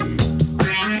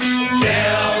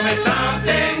 Tell me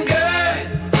something good.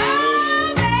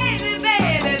 Oh, baby,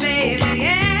 baby, baby,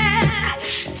 yeah.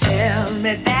 Tell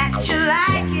me that you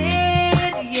like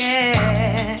it,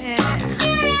 yeah.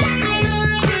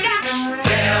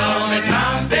 Tell me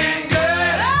something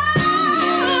good. Oh,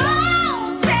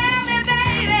 tell me,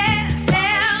 baby,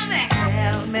 tell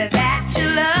me that you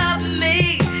love me,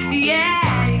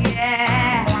 yeah,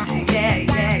 yeah, yeah,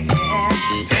 yeah, yeah.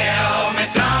 Tell me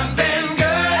something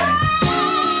good. Oh,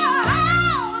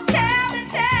 tell me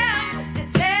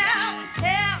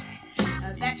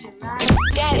that you like it.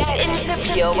 Get into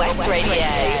Pure West Radio.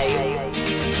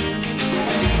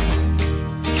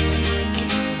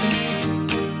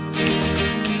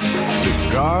 The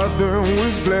garden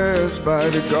was blessed by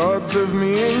the gods of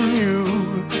me and you.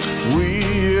 We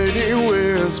headed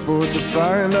westward to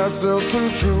find ourselves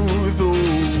some truth. Oh,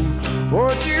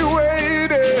 what you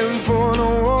waiting for? No,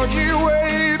 what you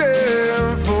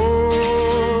waiting for?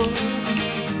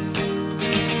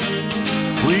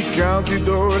 We counted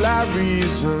all our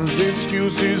reasons,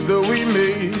 excuses that we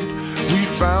made. We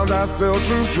found ourselves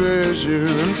some treasure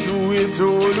and threw it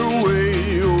all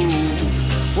away. Oh,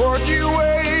 what you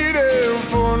waiting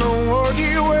for? No, what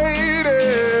you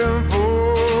waiting for?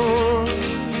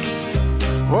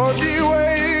 What you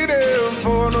waiting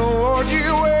for? No, what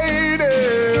you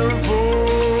waiting for?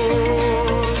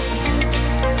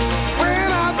 When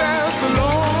I dance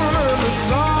alone and the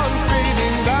sun's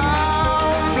beating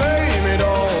down, blame it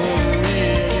on me.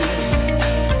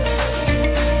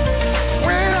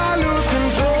 When I lose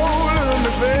control and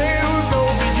the veil's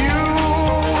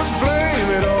overused, blame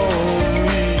it on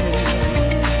me.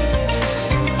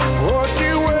 What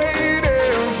you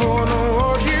waiting for? No,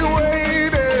 what you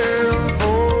waiting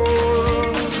for?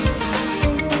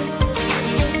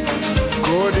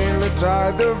 Caught in the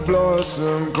tide of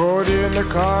blossom, caught in the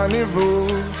carnival.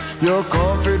 Your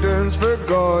confidence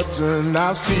forgotten,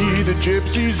 I see the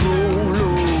gypsies roll.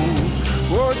 Oh,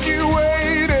 what you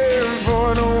waiting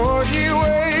for? No,